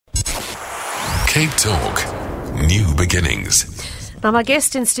Cape Talk, New Beginnings. Now, my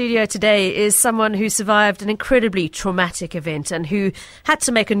guest in studio today is someone who survived an incredibly traumatic event and who had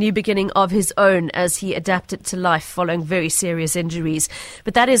to make a new beginning of his own as he adapted to life following very serious injuries.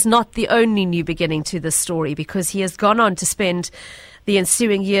 But that is not the only new beginning to this story, because he has gone on to spend the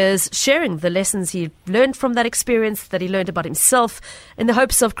ensuing years sharing the lessons he learned from that experience, that he learned about himself, in the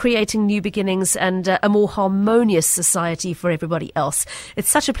hopes of creating new beginnings and a more harmonious society for everybody else. It's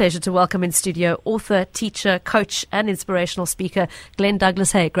such a pleasure to welcome in studio author, teacher, coach and inspirational speaker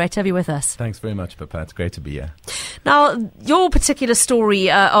Glenn-Douglas Haig. Great to have you with us. Thanks very much, Papa. It's great to be here. Now, your particular story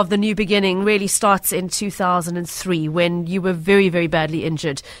of the new beginning really starts in 2003 when you were very, very badly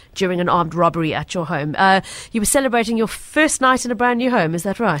injured during an armed robbery at your home. You were celebrating your first night in a brand new home, is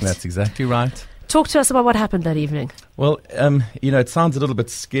that right? That's exactly right. Talk to us about what happened that evening. Well, it sounds a little bit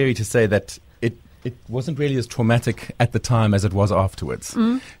scary to say that it wasn't really as traumatic at the time as it was afterwards.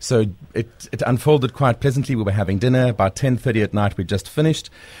 So it unfolded quite pleasantly. We were having dinner. About 10:30 at night, we'd just finished.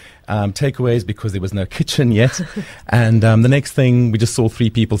 Takeaways because there was no kitchen yet. And the next thing, we just saw three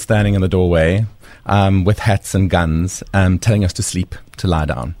people standing in the doorway with hats and guns telling us to sleep, to lie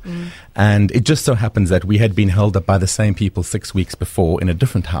down. And it just so happens that we had been held up by the same people 6 weeks before in a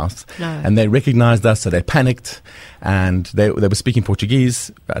different house. No. And they recognized us, so they panicked. And they were speaking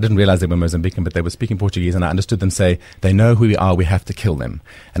Portuguese. I didn't realize they were Mozambican, but they were speaking Portuguese. And I understood them say, they know who we are, we have to kill them.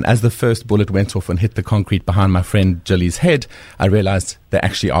 And as the first bullet went off and hit the concrete behind my friend Jilly's head, I realized they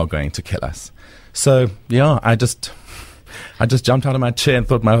actually are going to kill us. So, yeah, I just jumped out of my chair and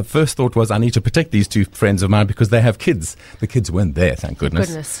thought, my first thought was, I need to protect these two friends of mine because they have kids. The kids weren't there, thank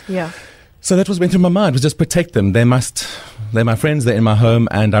goodness. Yeah. So that was went through my mind, was just protect them. They're my friends, they're in my home.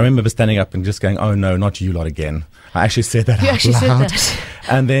 And I remember standing up and just going, oh no, not you lot again. I actually said that out loud. You actually said that.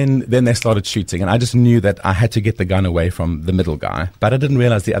 And then they started shooting. And I just knew that I had to get the gun away from the middle guy. But I didn't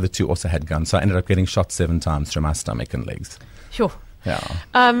realize the other two also had guns. So I ended up getting shot 7 times through my stomach and legs. Sure. Yeah.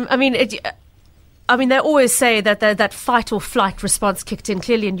 They always say that fight or flight response kicked in.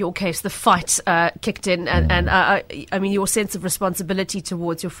 Clearly, in your case, the fight kicked in, and your sense of responsibility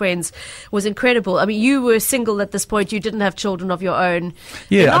towards your friends was incredible. I mean, you were single at this point. You didn't have children of your own.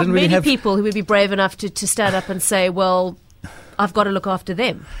 Yeah, not I didn't really many have people who would be brave enough to stand up and say, "Well, I've got to look after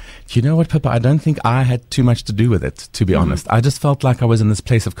them." You know what, Pippa? I don't think I had too much to do with it, to be honest. I just felt like I was in this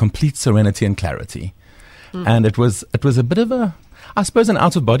place of complete serenity and clarity, and it was a bit of I suppose an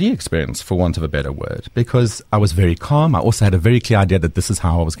out-of-body experience, for want of a better word, because I was very calm. I also had a very clear idea that this is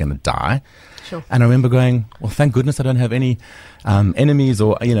how I was going to die. Sure. And I remember going, well, thank goodness I don't have any enemies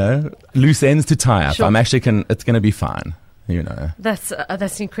or, loose ends to tie up. Sure. It's going to be fine,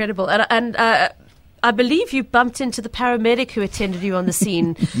 That's incredible. And I believe you bumped into the paramedic who attended you on the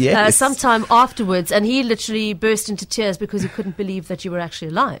scene Yes. sometime afterwards, and he literally burst into tears because he couldn't believe that you were actually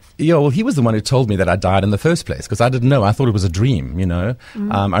alive. Yeah, well, he was the one who told me that I died in the first place, because I didn't know. I thought it was a dream,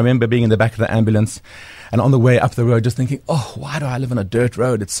 I remember being in the back of the ambulance and on the way up the road just thinking, oh, why do I live on a dirt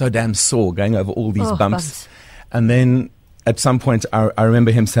road? It's so damn sore going over all these bumps. And then at some point I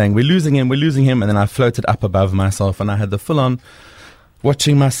remember him saying, we're losing him. And then I floated up above myself and I had the full-on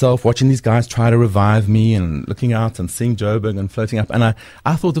watching these guys try to revive me and looking out and seeing Joburg and floating up. And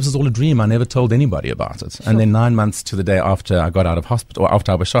I thought this was all a dream. I never told anybody about it. Sure. And then 9 months to the day after I got out of hospital, or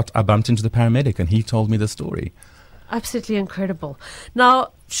after I was shot, I bumped into the paramedic and he told me the story. Absolutely incredible.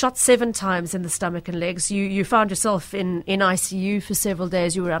 Now, shot 7 times in the stomach and legs. You found yourself in ICU for several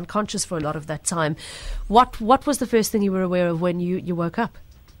days. You were unconscious for a lot of that time. What was the first thing you were aware of when you woke up?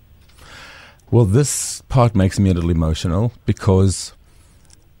 Well, this part makes me a little emotional because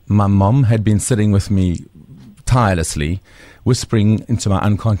my mom had been sitting with me tirelessly, whispering into my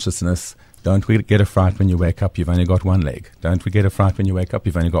unconsciousness, don't get a fright when you wake up, you've only got one leg. Don't get a fright when you wake up,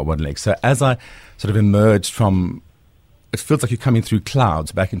 you've only got one leg. So as I sort of emerged from, it feels like you're coming through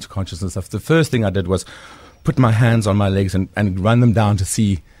clouds back into consciousness. The first thing I did was put my hands on my legs and run them down to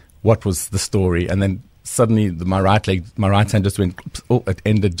see what was the story. And then suddenly my right hand just went, it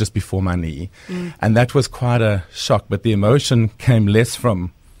ended just before my knee. And that was quite a shock. But the emotion came less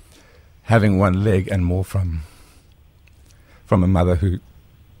from having one leg and more from a mother who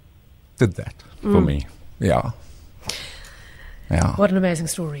did that for me. Yeah. What an amazing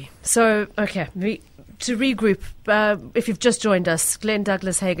story. So, okay, to regroup, if you've just joined us,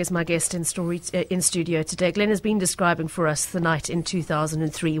 Glenn-Douglas Haig is my guest in studio today. Glenn has been describing for us the night in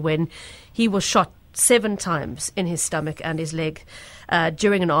 2003 when he was shot 7 times in his stomach and his leg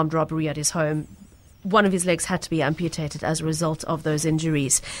during an armed robbery at his home. One of his legs had to be amputated as a result of those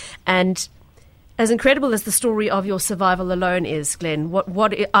injuries. And as incredible as the story of your survival alone is, Glenn,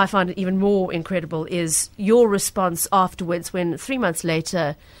 what I find even more incredible is your response afterwards when 3 months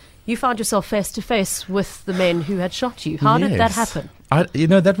later you found yourself face to face with the men who had shot you. How did that happen?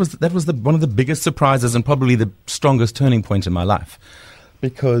 That was one of the biggest surprises and probably the strongest turning point in my life.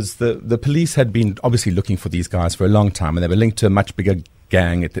 Because the police had been obviously looking for these guys for a long time, and they were linked to a much bigger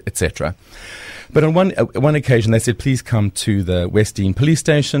gang, etc. But on one occasion, they said, please come to the West Dean police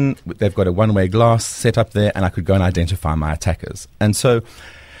station. They've got a one-way glass set up there, and I could go and identify my attackers. And so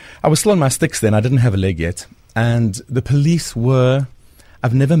I was still on my sticks then. I didn't have a leg yet. And the police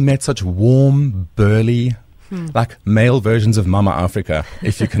I've never met such warm, burly, like male versions of Mama Africa,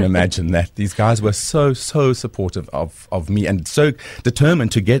 if you can imagine that. These guys were so supportive of me and so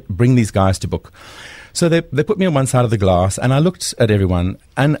determined to bring these guys to book. So they put me on one side of the glass, and I looked at everyone,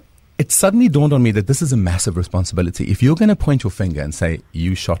 and it suddenly dawned on me that this is a massive responsibility. If you're going to point your finger and say,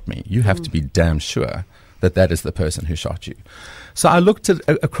 you shot me, you have to be damn sure that is the person who shot you. So I looked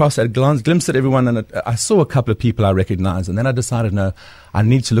across at a glimpsed at everyone, and I saw a couple of people I recognized, and then I decided, no, I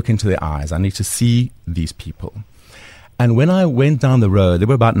need to look into their eyes. I need to see these people. And when I went down the road, there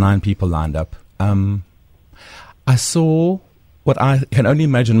were about 9 people lined up. I saw what I can only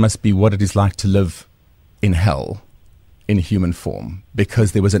imagine must be what it is like to live in hell in human form,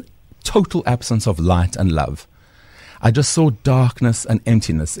 because there was a total absence of light and love. I just saw darkness and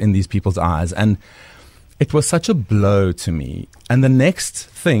emptiness in these people's eyes, and it was such a blow to me. And the next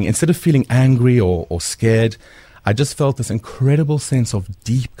thing, instead of feeling angry or scared, I just felt this incredible sense of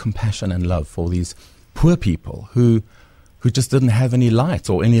deep compassion and love for these poor people who just didn't have any light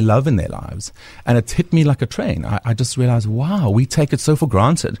or any love in their lives. And it hit me like a train. I just realized, wow, we take it so for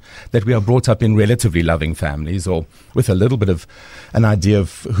granted that we are brought up in relatively loving families or with a little bit of an idea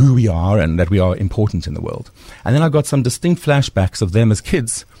of who we are and that we are important in the world. And then I got some distinct flashbacks of them as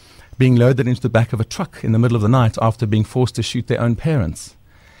kids being loaded into the back of a truck in the middle of the night after being forced to shoot their own parents.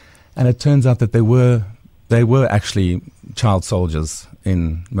 And it turns out that they were actually child soldiers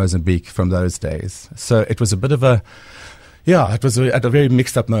in Mozambique from those days. So it was a bit of a very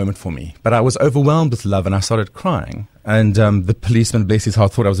mixed up moment for me. But I was overwhelmed with love, and I started crying. And the policeman, bless his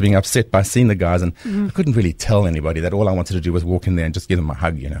heart, thought I was being upset by seeing the guys, and I couldn't really tell anybody that all I wanted to do was walk in there and just give them a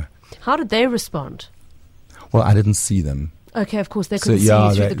hug, How did they respond? Well, I didn't see them. Okay, of course, they couldn't see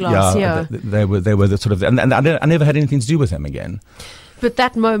you through the glass. They were the sort of, and I never had anything to do with him again. But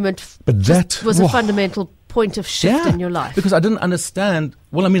that moment was a fundamental point of shift in your life. Because I didn't understand.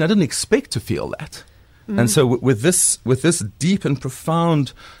 Well, I didn't expect to feel that. And so with this deep and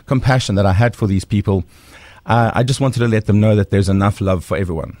profound compassion that I had for these people, I just wanted to let them know that there's enough love for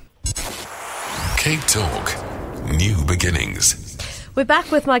everyone. Cape Talk, New Beginnings. We're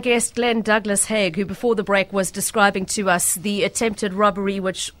back with my guest, Glenn-Douglas Haig, who before the break was describing to us the attempted robbery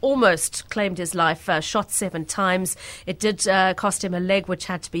which almost claimed his life, shot 7 times. It did cost him a leg which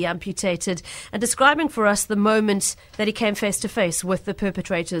had to be amputated, and describing for us the moment that he came face to face with the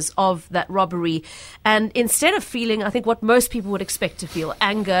perpetrators of that robbery. And instead of feeling, I think, what most people would expect to feel,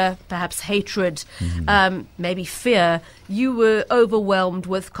 anger, perhaps hatred, maybe fear, you were overwhelmed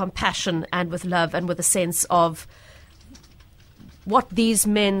with compassion and with love and with a sense of what these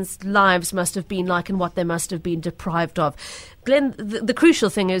men's lives must have been like and what they must have been deprived of. Glenn, the crucial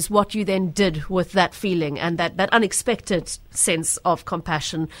thing is what you then did with that feeling and that unexpected sense of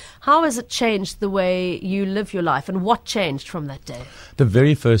compassion. How has it changed the way you live your life, and what changed from that day? The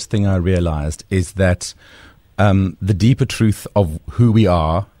very first thing I realized is that the deeper truth of who we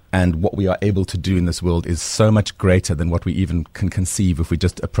are and what we are able to do in this world is so much greater than what we even can conceive if we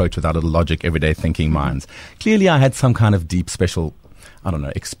just approach with our little logic, everyday thinking minds. Clearly, I had some kind of deep, special,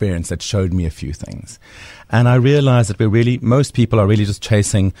 experience that showed me a few things. And I realized that most people are really just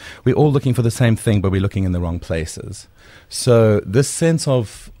chasing, we're all looking for the same thing, but we're looking in the wrong places. So this sense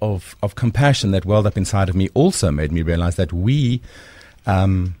of compassion that welled up inside of me also made me realize that we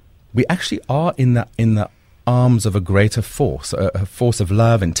actually are in the arms of a greater force, a force of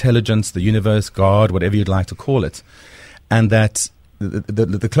love, intelligence, the universe, God, whatever you'd like to call it. And that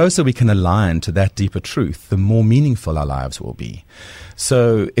the closer we can align to that deeper truth, the more meaningful our lives will be.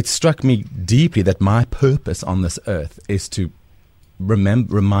 So it struck me deeply that my purpose on this earth is to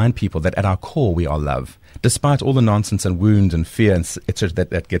remind people that at our core we are love. Despite all the nonsense and wound and fear and etc.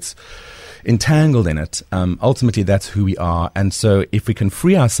 that gets entangled in it, ultimately that's who we are. And so if we can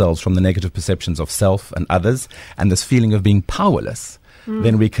free ourselves from the negative perceptions of self and others and this feeling of being powerless,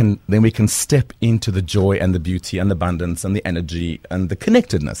 then we can step into the joy and the beauty and the abundance and the energy and the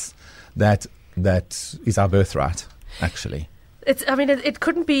connectedness that is our birthright, actually. It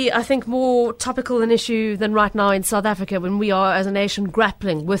couldn't be, I think, more topical an issue than right now in South Africa, when we are, as a nation,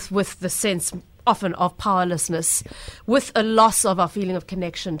 grappling with the sense often of powerlessness, with a loss of our feeling of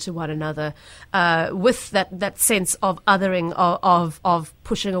connection to one another, with that sense of othering, of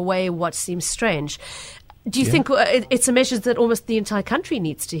pushing away what seems strange. Do you think it's a message that almost the entire country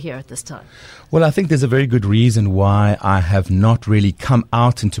needs to hear at this time? Well, I think there's a very good reason why I have not really come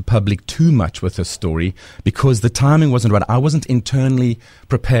out into public too much with this story, because the timing wasn't right. I wasn't internally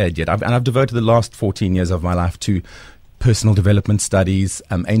prepared yet. I've devoted the last 14 years of my life to personal development studies,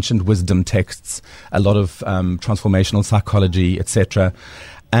 ancient wisdom texts, a lot of transformational psychology, etc.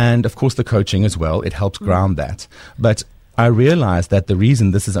 And, of course, the coaching as well. It helps ground that. But I realized that the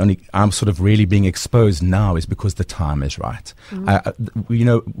reason I'm sort of really being exposed now is because the time is right.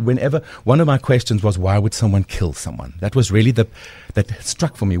 Whenever one of my questions was, why would someone kill someone? That was really that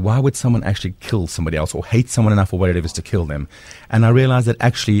struck for me. Why would someone actually kill somebody else or hate someone enough or whatever it is to kill them? And I realized that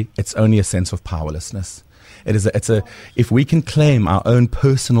actually it's only a sense of powerlessness. If we can claim our own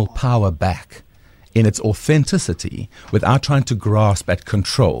personal power back in its authenticity without trying to grasp at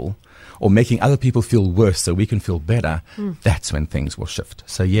control or making other people feel worse so we can feel better, that's when things will shift.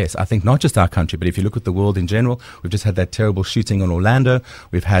 So yes, I think not just our country, but if you look at the world in general, we've just had that terrible shooting in Orlando.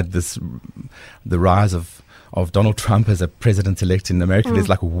 We've had the rise of Donald Trump as a president-elect in America. There's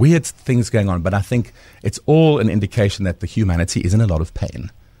like weird things going on, but I think it's all an indication that the humanity is in a lot of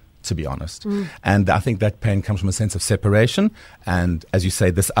pain, to be honest. And I think that pain comes from a sense of separation and, as you say,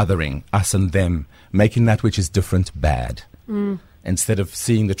 this othering, us and them, making that which is different bad. Instead of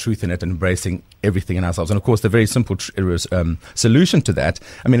seeing the truth in it and embracing everything in ourselves. And of course, the very simple solution to that,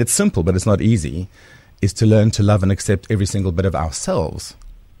 I mean, it's simple, but it's not easy, is to learn to love and accept every single bit of ourselves,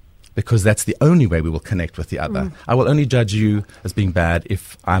 because that's the only way we will connect with the other. I will only judge you as being bad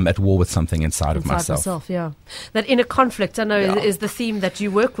if I'm at war with something inside of myself. Yeah. That inner conflict, I know, is the theme that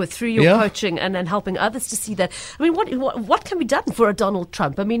you work with through your coaching and helping others to see that. I mean, what can be done for a Donald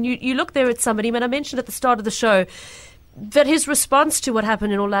Trump? I mean, you look there at somebody, and I mentioned at the start of the show that his response to what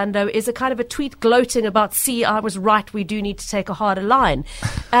happened in Orlando is a kind of a tweet gloating about, see, I was right, we do need to take a harder line.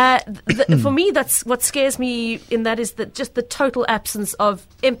 For me, that's what scares me in that is that just the total absence of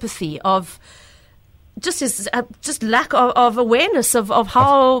empathy, of just lack of awareness of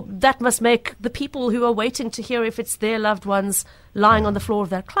how that must make the people who are waiting to hear if it's their loved ones lying on the floor of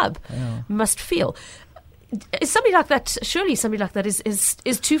that club must feel. Is somebody like that, surely somebody like that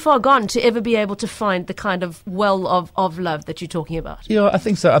is too far gone to ever be able to find the kind of well of love that you're talking about? Yeah, I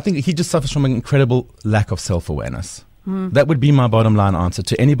think so. I think he just suffers from an incredible lack of self-awareness. That would be my bottom line answer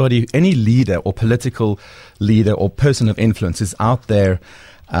to anybody, any leader or political leader or person of influence is out there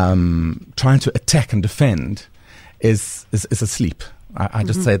trying to attack and defend is asleep. I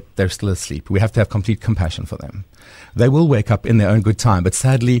just say they're still asleep. We have to have complete compassion for them. They will wake up in their own good time, but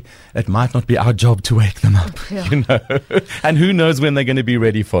sadly, it might not be our job to wake them up, And who knows when they're going to be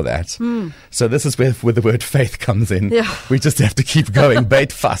ready for that. So this is where the word faith comes in. Yeah. We just have to keep going,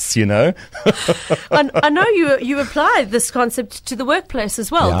 bait fuss, I know you apply this concept to the workplace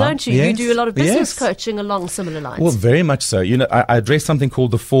as well, don't you? Yes, you do a lot of business coaching along similar lines. Well, very much so. I address something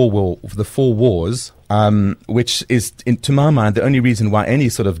called the four wars. Which is, to my mind, the only reason why any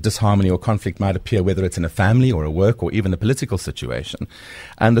sort of disharmony or conflict might appear, whether it's in a family or a work or even a political situation.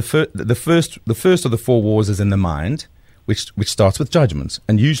 And the first of the four wars is in the mind, which starts with judgment.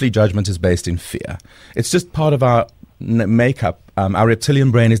 And usually judgment is based in fear. It's just part of our makeup. Our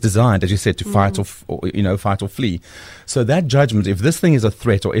reptilian brain is designed, as you said, to fight or fight or flee. So that judgment, if this thing is a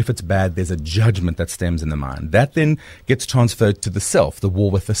threat or if it's bad, there's a judgment that stems in the mind. That then gets transferred to the self, the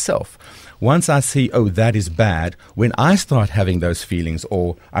war with the self. Once I see, that is bad, when I start having those feelings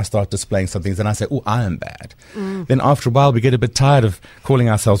or I start displaying some things and I say, I am bad. Then after a while we get a bit tired of calling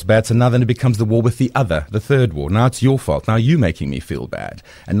ourselves bad. So now then it becomes the war with the other, the third war. Now it's your fault. Now you making me feel bad.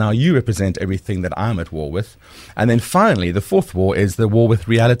 And now you represent everything that I'm at war with. And then finally, the fourth war is the war with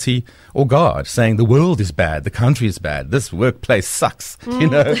reality or God, saying the world is bad, the country is bad, this workplace sucks,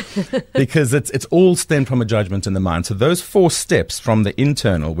 because it's all stemmed from a judgment in the mind. So those four steps from the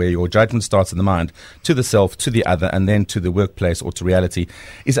internal, where your judgment starts in the mind, to the self, to the other, and then to the workplace or to reality,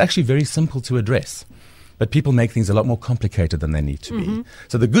 is actually very simple to address. But people make things a lot more complicated than they need to be.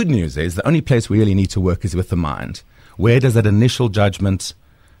 So the good news is the only place we really need to work is with the mind. Where does that initial judgment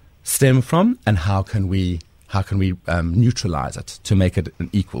stem from, and how can we neutralize it to make it an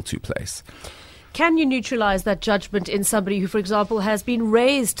equal to place? Can you neutralize that judgment in somebody who, for example, has been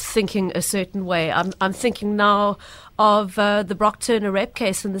raised thinking a certain way? I'm thinking now of the Brock Turner rape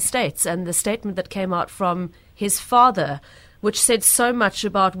case in the States and the statement that came out from his father, which said so much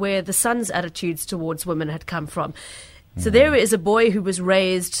about where the son's attitudes towards women had come from. So there is a boy who was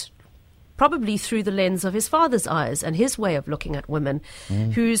raised probably through the lens of his father's eyes and his way of looking at women,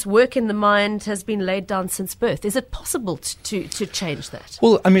 whose work in the mind has been laid down since birth. Is it possible to change that?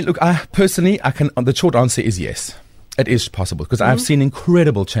 Well, I mean, look, the short answer is yes. It is possible, because I've seen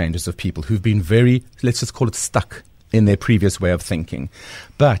incredible changes of people who've been very, let's just call it, stuck in their previous way of thinking.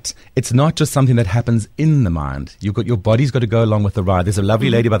 But it's not just something that happens in the mind. Your body's got to go along with the ride. There's a lovely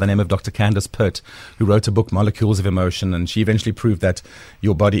lady by the name of Dr. Candace Pert who wrote a book, Molecules of Emotion, and she eventually proved that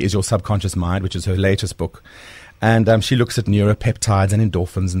your body is your subconscious mind, which is her latest book. And she looks at neuropeptides and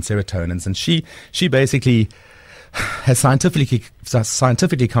endorphins and serotonins, and she basically has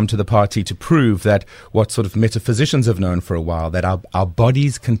scientifically come to the party to prove that what sort of metaphysicians have known for a while, that our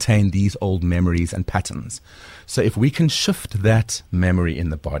bodies contain these old memories and patterns. So if we can shift that memory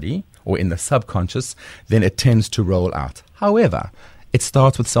in the body or in the subconscious, then it tends to roll out. However, it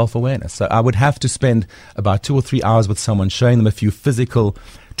starts with self-awareness. So I would have to spend about 2 or 3 hours with someone, showing them a few physical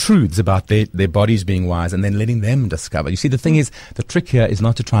truths about their bodies being wise, and then letting them discover. You see, the thing is, the trick here is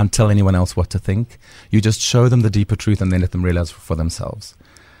not to try and tell anyone else what to think. You just show them the deeper truth and then let them realize for themselves.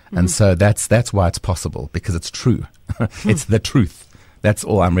 And so that's why it's possible, because it's true. It's the truth. That's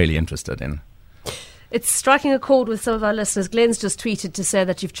all I'm really interested in. It's striking a chord with some of our listeners. Glenn's just tweeted to say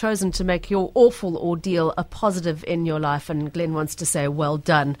that you've chosen to make your awful ordeal a positive in your life, and Glenn wants to say well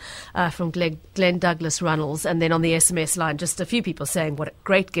done, from Glenn Douglas Runnels. And then on the SMS line, just a few people saying what a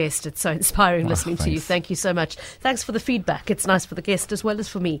great guest. It's so inspiring listening to you. Thank you so much. Thanks for the feedback. It's nice for the guest as well as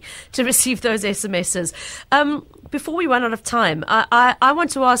for me to receive those SMSs. Before we run out of time, I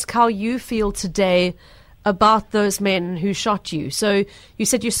want to ask how you feel today about those men who shot you. So you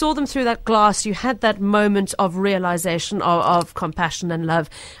said you saw them through that glass, you had that moment of realization of compassion and love,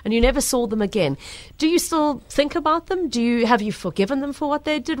 and you never saw them again. Do you still think about them? Have you forgiven them for what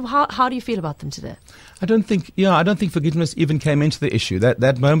they did? How do you feel about them today? I don't think forgiveness even came into the issue.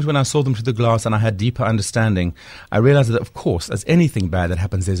 That moment when I saw them through the glass and I had deeper understanding, I realized that, of course, as anything bad that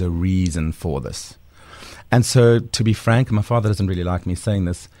happens, there's a reason for this. And so, to be frank, my father doesn't really like me saying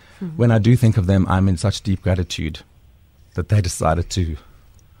this, when I do think of them, I'm in such deep gratitude that they decided to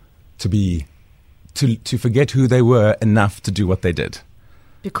forget who they were enough to do what they did.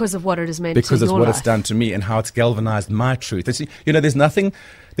 Because of what it has meant to your life. Because of what it's done to me and how it's galvanized my truth. There's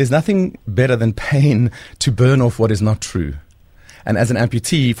nothing better than pain to burn off what is not true. And as an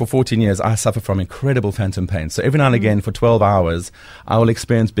amputee for 14 years, I suffer from incredible phantom pain. So every now and again, for 12 hours, I will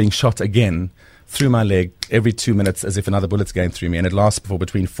experience being shot again through my leg every 2 minutes, as if another bullet's going through me, and it lasts for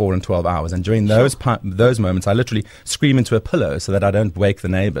between 4 and 12 hours. And during those moments, I literally scream into a pillow so that I don't wake the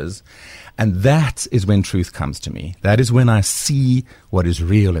neighbors. And that is when truth comes to me. That is when I see what is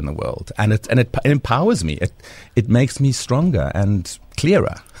real in the world, and it empowers me. It makes me stronger and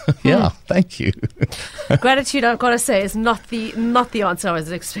clearer. Yeah, thank you. Gratitude, I've got to say, is not the answer I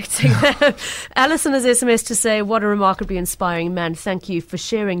was expecting. Alison has SMS to say, what a remarkably inspiring man. Thank you for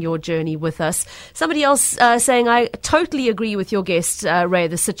sharing your journey with us. Somebody else saying, I totally agree with your guest, Ray,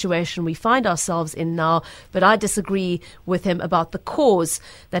 the situation we find ourselves in now, but I disagree with him about the cause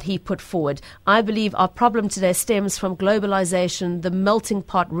that he put forward. I believe our problem today stems from globalization, the melting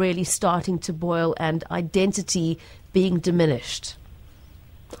pot really starting to boil, and identity being diminished.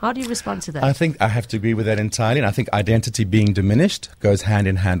 How do you respond to that? I think I have to agree with that entirely. And I think identity being diminished goes hand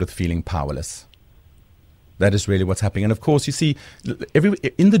in hand with feeling powerless. That is really what's happening. And of course, you see,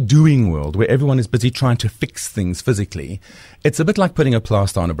 in the doing world, where everyone is busy trying to fix things physically, it's a bit like putting a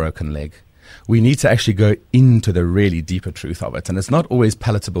plaster on a broken leg. We need to actually go into the really deeper truth of it. And it's not always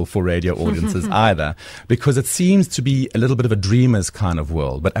palatable for radio audiences either, because it seems to be a little bit of a dreamer's kind of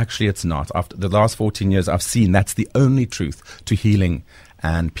world, but actually it's not. After the last 14 years, I've seen that's the only truth to healing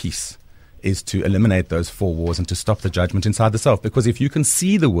and peace, is to eliminate those 4 wars and to stop the judgment inside the self. Because if you can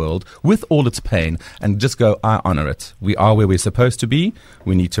see the world with all its pain and just go, I honor it. We are where we're supposed to be.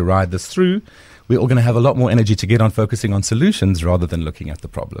 We need to ride this through. We're all going to have a lot more energy to get on focusing on solutions rather than looking at the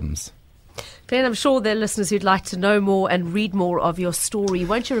problems. Glenn, I'm sure there are listeners who'd like to know more and read more of your story.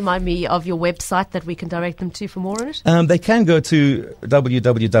 Won't you remind me of your website that we can direct them to for more on it? They can go to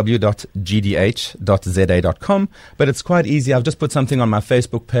www.gdh.za.com, but it's quite easy. I've just put something on my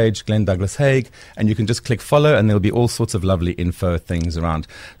Facebook page, Glenn-Douglas Haig, and you can just click follow, and there'll be all sorts of lovely info things around.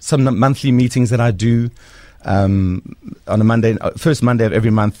 Some monthly meetings that I do on a Monday, first Monday of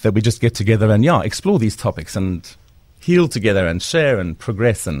every month, that we just get together and explore these topics and heal together and share and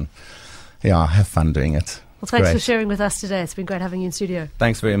progress and have fun doing it. Well, thanks for sharing with us today. It's been great having you in studio.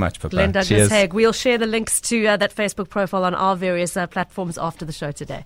 Thanks very much, Papa. Glenn-Douglas Haig. We'll share the links to that Facebook profile on our various platforms after the show today.